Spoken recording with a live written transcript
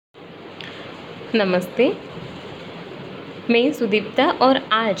नमस्ते। मैं सुदीप्ता और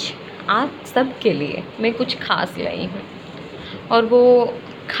आज आप सब के लिए मैं कुछ ख़ास लाई हूँ और वो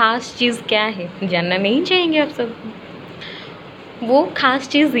ख़ास चीज़ क्या है जानना नहीं चाहेंगे आप सब? वो ख़ास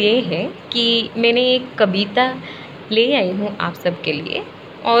चीज़ ये है कि मैंने एक कविता ले आई हूँ आप सब के लिए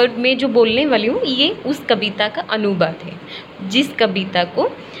और मैं जो बोलने वाली हूँ ये उस कविता का अनुवाद है, जिस कविता को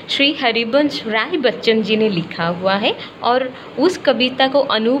श्री हरिवंश राय बच्चन जी ने लिखा हुआ है और उस कविता को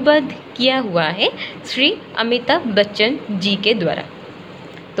अनुवाद किया हुआ है श्री अमिताभ बच्चन जी के द्वारा।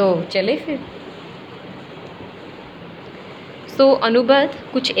 तो चले फिर। अनुवाद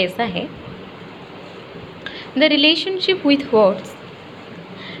कुछ ऐसा है। The relationship with words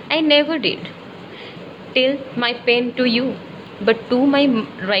I never did tell my pen to you, but to my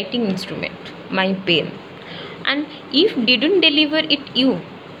writing instrument, my pen. And if didn't deliver it you,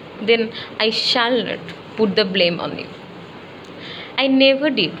 then I shall not put the blame on you. I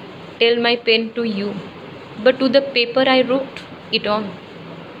never did tell my pen to you, but to the paper I wrote it on.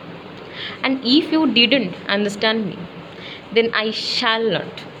 And if you didn't understand me, then I shall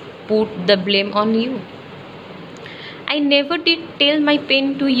not put the blame on you. I never did tell my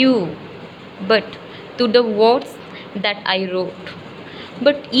pen to you, but to the words that I wrote.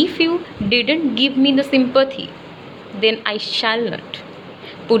 But if you didn't give me the sympathy, then I shall not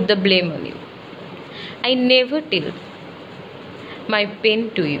put the blame on you. I never tell my pen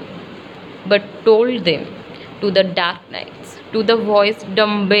to you, but told them to the dark nights, to the voice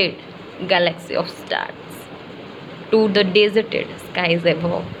dumb-bed galaxy of stars, to the deserted skies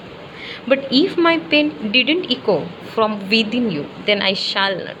above. But if my pen didn't echo from within you, then I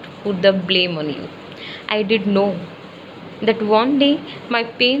shall not put the blame on you. I did know that one day my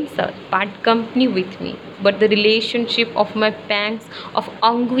pen shall part company with me, but the relationship of my pangs of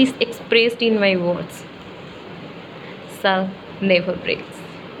anguish expressed in my words shall never break.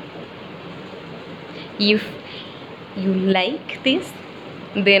 If you like this,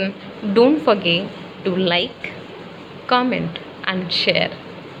 then don't forget to like, comment, and share.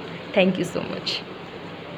 Thank you so much.